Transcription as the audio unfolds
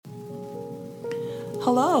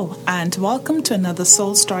Hello, and welcome to another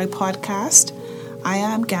Soul Story podcast. I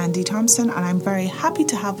am Ghandi Thompson, and I'm very happy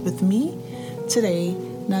to have with me today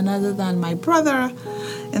none other than my brother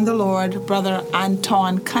in the Lord, Brother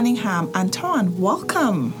Antoine Cunningham. Antoine,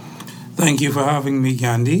 welcome. Thank you for having me,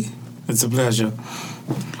 Ghandi. It's a pleasure.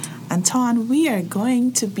 Antoine, we are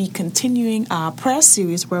going to be continuing our prayer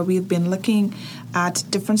series where we've been looking at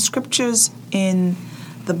different scriptures in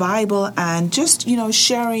the Bible and just,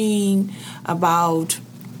 sharing about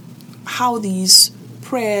how these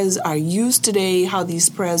prayers are used today, how these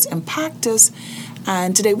prayers impact us.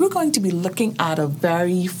 And today we're going to be looking at a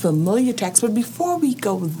very familiar text. But before we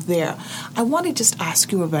go there, I want to just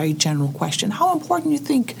ask you a very general question. How important do you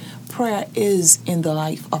think prayer is in the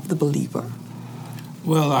life of the believer?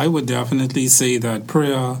 Well, I would definitely say that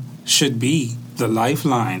prayer should be the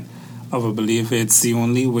lifeline of a believer. It's the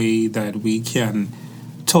only way that we can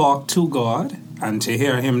talk to God and to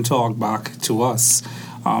hear Him talk back to us.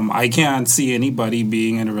 I can't see anybody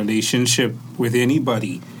being in a relationship with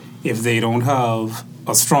anybody if they don't have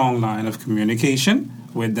a strong line of communication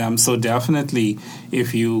with them. So definitely,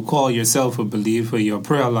 if you call yourself a believer, your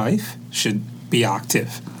prayer life should be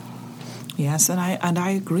active. Yes, and I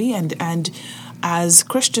agree. And as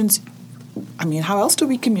Christians, how else do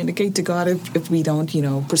we communicate to God if we don't,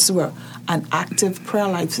 pursue an active prayer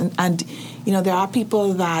life? And there are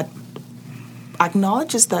people that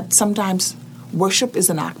acknowledges that sometimes worship is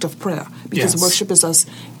an act of prayer, because worship is us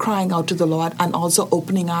crying out to the Lord and also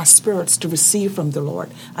opening our spirits to receive from the Lord.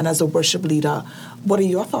 And as a worship leader, what are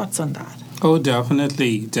your thoughts on that? Oh,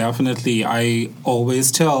 definitely. I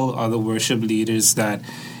always tell other worship leaders that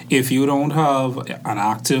if you don't have an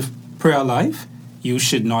active prayer life, you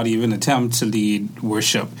should not even attempt to lead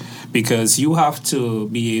worship, because you have to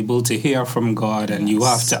be able to hear from God, and you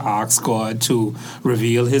have to ask God to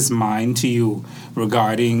reveal His mind to you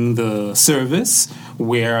regarding the service,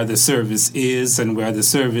 where the service is and where the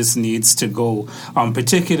service needs to go,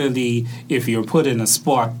 particularly if you're put in a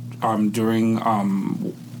spot during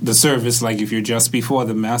the service, like if you're just before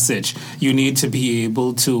the message, you need to be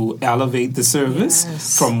able to elevate the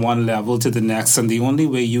service from one level to the next. And the only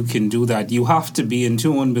way you can do that, you have to be in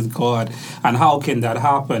tune with God. And how can that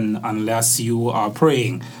happen unless you are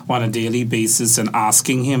praying on a daily basis and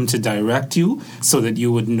asking Him to direct you so that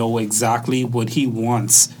you would know exactly what He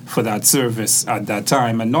wants for that service at that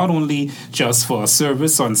time? And not only just for a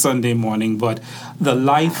service on Sunday morning, but the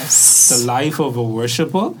life of a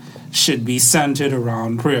worshiper should be centered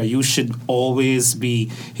around prayer. You should always be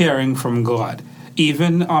hearing from God.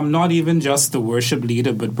 Even not even just the worship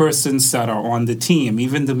leader, but persons that are on the team,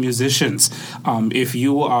 even the musicians. If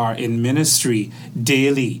you are in ministry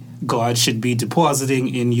daily, God should be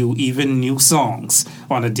depositing in you even new songs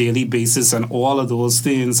on a daily basis, and all of those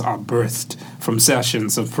things are birthed from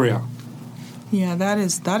sessions of prayer. Yeah, that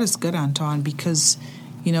is good, Anton, because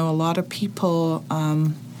a lot of people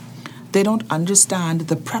they don't understand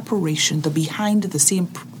the preparation, the behind the scene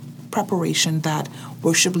preparation that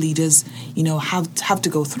worship leaders, have to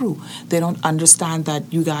go through. They don't understand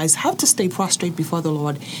that you guys have to stay prostrate before the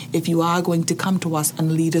Lord if you are going to come to us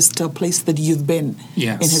and lead us to a place that you've been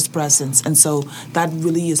in His presence. And so that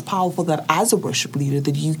really is powerful, that as a worship leader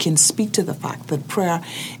that you can speak to the fact that prayer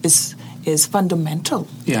is fundamental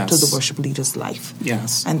to the worship leader's life.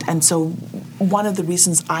 Yes. And so one of the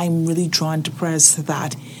reasons I'm really drawn to prayer is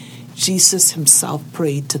that Jesus Himself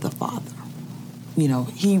prayed to the Father.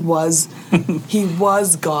 He was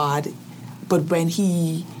God, but when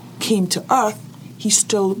He came to earth, He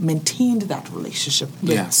still maintained that relationship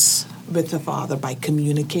with the Father by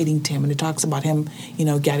communicating to Him. And it talks about Him,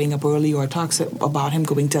 getting up early, or it talks about Him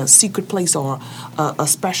going to a secret place or a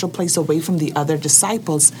special place away from the other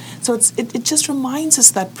disciples. So it just reminds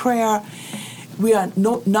us that prayer,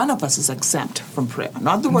 none of us is exempt from prayer.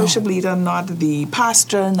 Not the worship leader, not the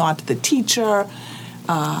pastor, not the teacher.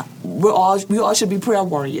 We all should be prayer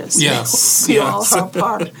warriors. Yes. We all are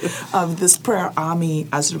part of this prayer army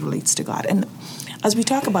as it relates to God. And as we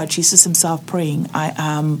talk about Jesus Himself praying,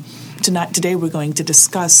 today we're going to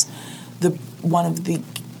discuss one of the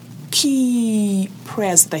key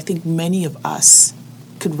prayers that I think many of us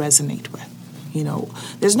could resonate with.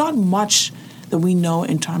 There's not much that we know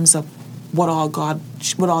in terms of what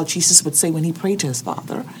all Jesus would say when He prayed to His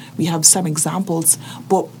Father. We have some examples,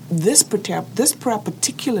 but this prayer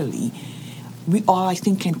particularly, we all, I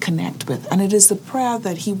think, can connect with. And it is the prayer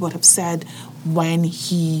that He would have said when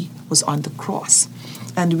He was on the cross.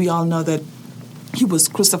 And we all know that He was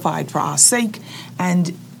crucified for our sake.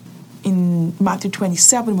 And in Matthew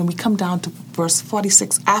 27, when we come down to verse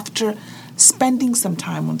 46, after spending some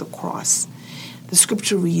time on the cross, the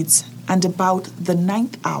scripture reads, "And about the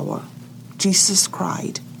 9th hour, Jesus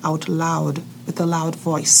cried out loud with a loud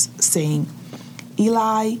voice, saying,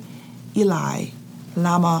 Eli, Eli,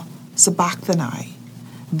 lama sabachthani.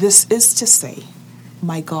 This is to say,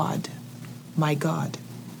 my God,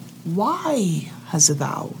 why hast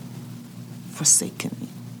thou forsaken me?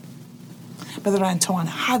 Brother Antoine,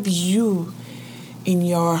 have you, in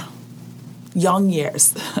your young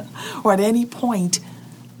years, or at any point,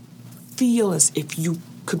 feel as if you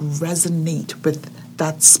could resonate with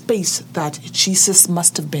that space that Jesus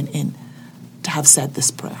must have been in to have said this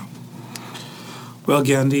prayer? Well,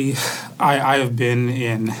 Ghandi, I have been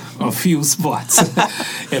in a few spots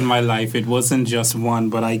in my life. It wasn't just one,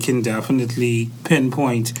 but I can definitely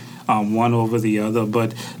pinpoint one over the other.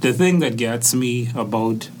 But the thing that gets me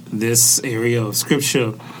about this area of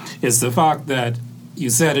Scripture is the fact that you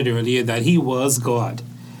said it earlier, that he was God.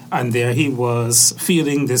 And there he was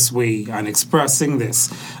feeling this way and expressing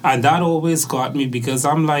this. And that always got me, because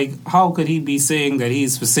I'm like, how could he be saying that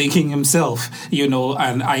he's forsaking himself?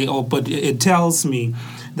 But it tells me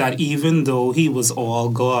that even though he was all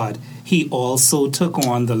God, he also took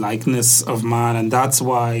on the likeness of man. And that's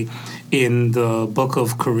why in the book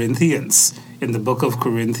of Corinthians,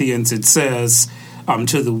 it says,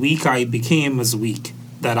 to the weak I became as weak,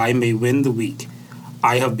 that I may win the weak.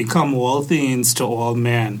 I have become all things to all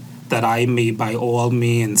men, that I may by all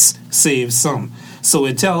means save some. So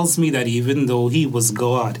it tells me that even though he was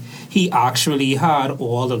God, he actually had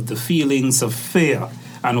all of the feelings of fear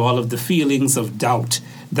and all of the feelings of doubt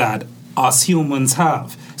that us humans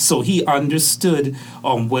have. So he understood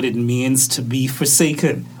what it means to be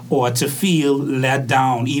forsaken or to feel let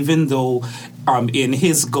down, even though in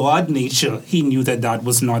his God nature, he knew that that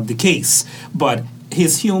was not the case. But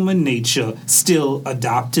his human nature still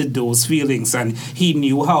adopted those feelings, and he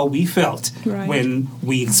knew how we felt when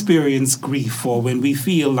we experience grief or when we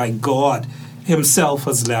feel like God himself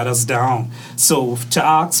has let us down. So to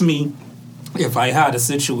ask me if I had a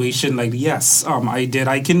situation like, yes, I did.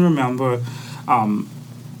 I can remember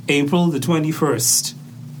April the 21st,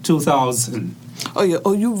 2000.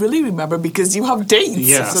 Oh, you really remember, because you have dates.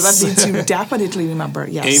 Yes. So that means you definitely remember,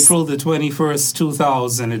 yes. April the 21st,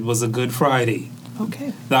 2000, it was a Good Friday.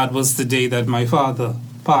 Okay. That was the day that my father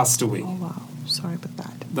passed away. Oh, wow. Sorry about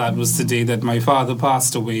that. That was the day that my father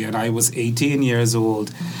passed away, and I was 18 years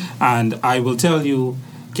old. And I will tell you,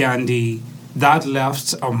 Ghandi, that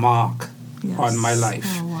left a mark on my life.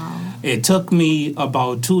 Oh, wow. It took me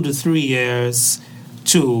about 2 to 3 years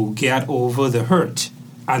to get over the hurt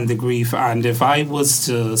and the grief. And if I was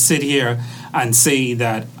to sit here and say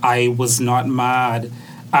that I was not mad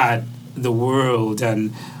at the world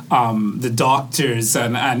and the doctors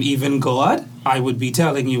and even God, I would be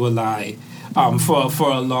telling you a lie.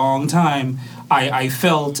 For a long time, I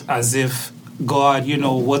felt as if, God,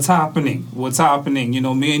 what's happening?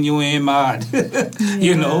 Me and you ain't mad.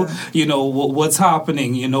 What's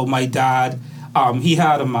happening? My dad, he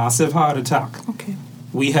had a massive heart attack. Okay.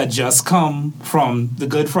 We had just come from the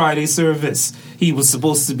Good Friday service. He was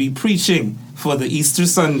supposed to be preaching for the Easter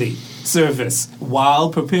Sunday service while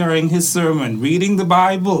preparing his sermon, reading the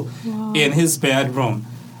Bible in his bedroom.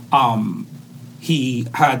 He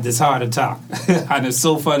had this heart attack. And it's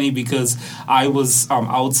so funny because I was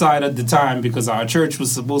outside at the time, because our church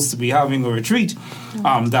was supposed to be having a retreat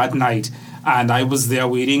that night. And I was there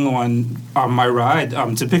waiting on my ride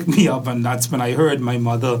to pick me up. And that's when I heard my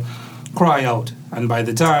mother cry out. And by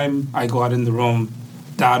the time I got in the room,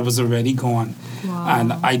 Dad was already gone. Wow.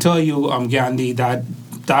 And I tell you, Ghandi,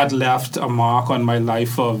 that left a mark on my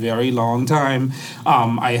life for a very long time.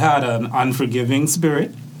 I had an unforgiving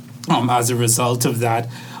spirit. As a result of that,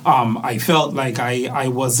 I felt like I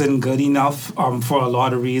wasn't good enough for a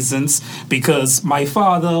lot of reasons, because my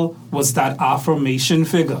father was that affirmation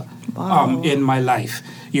figure in my life.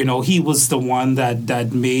 He was the one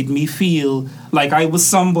that made me feel like I was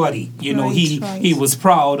somebody. He was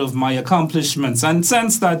proud of my accomplishments. And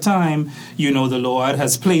since that time, the Lord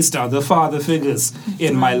has placed other father figures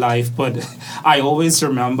in my life. But I always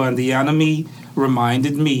remember, and the enemy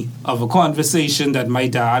reminded me of a conversation that my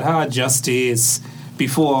dad had just days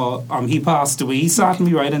before he passed away. He sat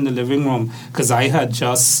me right in the living room, because I had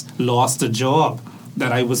just lost a job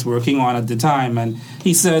that I was working on at the time. And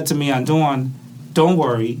he said to me, Antoine, don't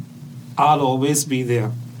worry, I'll always be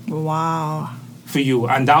there. Wow. For you.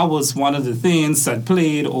 And that was one of the things that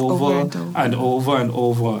played over and over and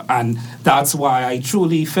over. And that's why I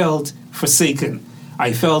truly felt forsaken.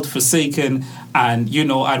 I felt forsaken. And,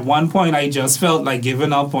 at one point I just felt like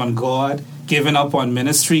giving up on God, giving up on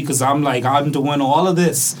ministry, because I'm like, I'm doing all of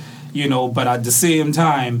this, but at the same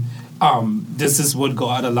time, this is what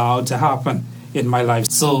God allowed to happen in my life.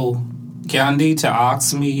 So, Ghandi, to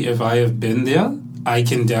ask me if I have been there, I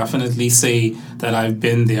can definitely say that I've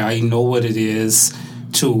been there. I know what it is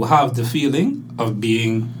to have the feeling of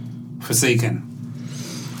being forsaken.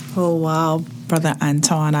 Oh, wow, Brother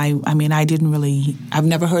Antoine. I mean, I've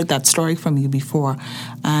never heard that story from you before.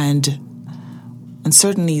 And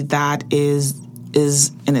certainly that is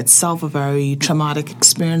in itself a very traumatic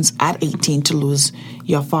experience at 18 to lose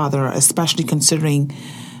your father, especially considering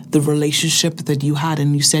the relationship that you had.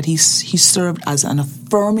 And you said he served as an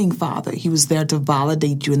affirming father. He was there to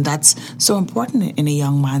validate you, and that's so important in a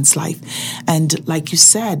young man's life. And like you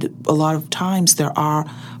said, a lot of times there are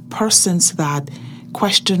persons that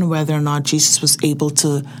question whether or not Jesus was able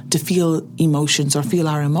to feel emotions or feel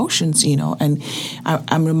our emotions, And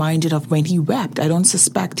I'm reminded of when he wept. I don't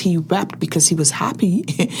suspect he wept because he was happy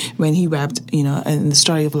when he wept, in the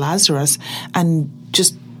story of Lazarus. And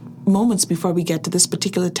just moments before we get to this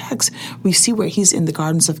particular text, we see where he's in the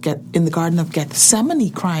Garden of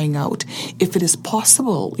Gethsemane crying out, if it is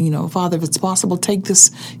possible, Father, if it's possible, take this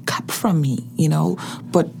cup from me,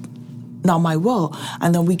 but not my will.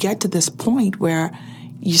 And then we get to this point where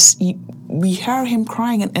we hear him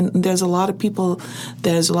crying, and there's a lot of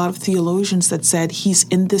theologians that said he's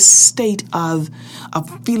in this state of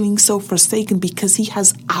feeling so forsaken because he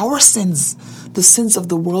has our sins, the sins of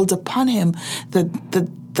the world upon him,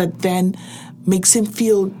 that then makes him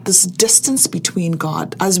feel this distance between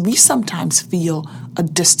God, as we sometimes feel a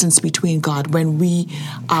distance between God when we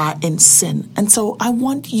are in sin. And so I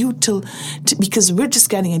want you to because we're just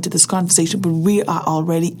getting into this conversation, but we are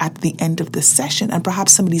already at the end of this session, and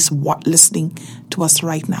perhaps somebody's listening to us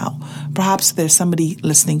right now. Perhaps there's somebody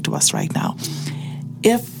listening to us right now.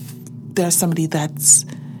 If there's somebody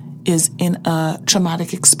is in a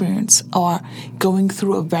traumatic experience or going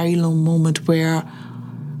through a very low moment where,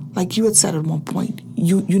 like you had said at one point,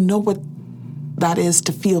 you know what that is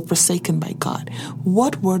to feel forsaken by God.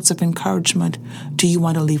 What words of encouragement do you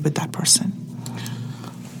want to leave with that person?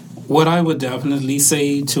 What I would definitely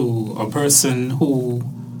say to a person who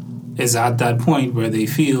is at that point where they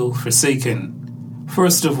feel forsaken,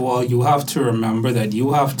 first of all, you have to remember that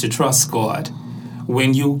you have to trust God.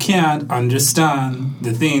 When you can't understand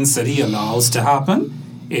the things that He allows to happen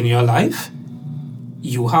in your life,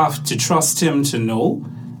 you have to trust Him to know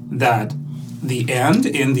that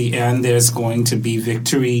in the end, there's going to be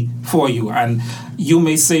victory for you. And you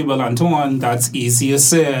may say, well, Antoine, that's easier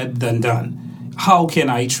said than done. How can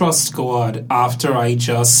I trust God after I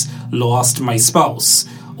just lost my spouse,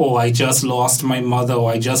 or I just lost my mother,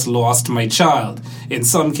 or I just lost my child? In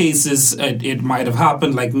some cases, it might have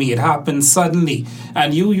happened like me. It happened suddenly.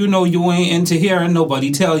 And you ain't into hearing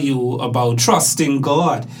nobody tell you about trusting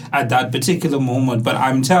God at that particular moment. But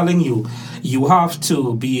I'm telling you, you have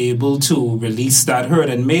to be able to release that hurt.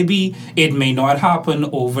 And maybe it may not happen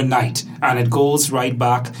overnight. And it goes right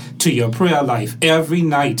back to your prayer life. Every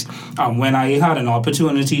night, when I had an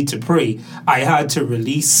opportunity to pray, I had to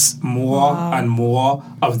release more and more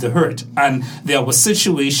of the hurt. And there were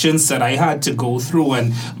situations that I had to go through,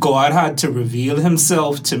 and God had to reveal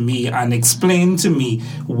Himself to me and explain to me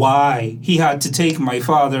why He had to take my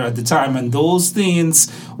father at the time. And those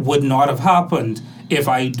things would not have happened if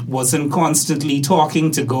I wasn't constantly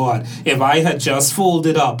talking to God. If I had just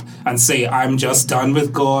folded up and say, I'm just done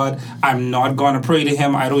with God, I'm not going to pray to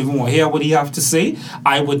Him, I don't even want to hear what He have to say,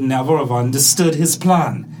 I would never have understood His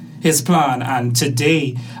plan. And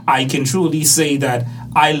today, I can truly say that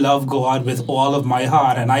I love God with all of my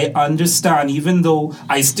heart, and I understand, even though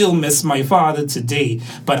I still miss my father today,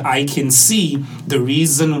 but I can see the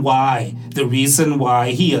reason why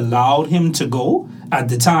He allowed him to go at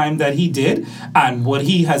the time that he did, and what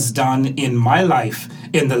He has done in my life,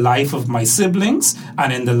 in the life of my siblings,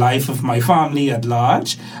 and in the life of my family at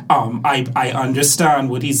large. I understand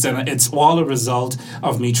what He's done. It's all a result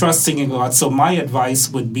of me trusting in God. So my advice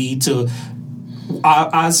would be to,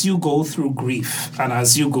 as you go through grief and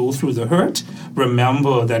as you go through the hurt,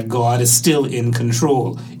 remember that God is still in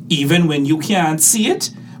control. Even when you can't see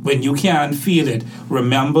it, when you can't feel it,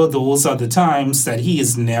 remember those are the times that He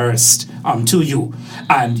is nearest to you.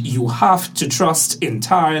 And you have to trust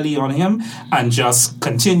entirely on Him and just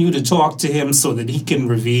continue to talk to Him so that He can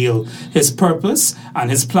reveal His purpose and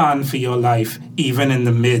His plan for your life, even in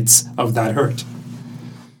the midst of that hurt.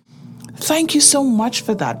 Thank you so much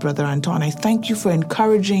for that, Brother Antoine. I thank you for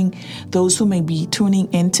encouraging those who may be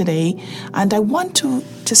tuning in today. And I want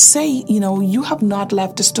to say, you have not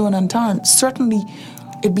left a stone unturned. Certainly,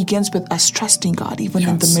 it begins with us trusting God, even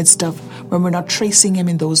in the midst of when we're not tracing Him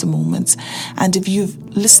in those moments. And if you're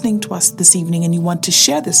listening to us this evening and you want to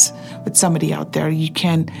share this with somebody out there, you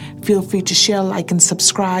can feel free to share, like, and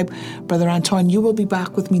subscribe. Brother Antoine, you will be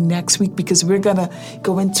back with me next week because we're going to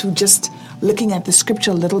go into just looking at the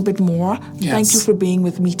scripture a little bit more. Thank you for being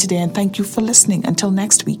with me today, and thank you for listening. Until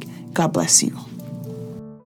next week, God bless you.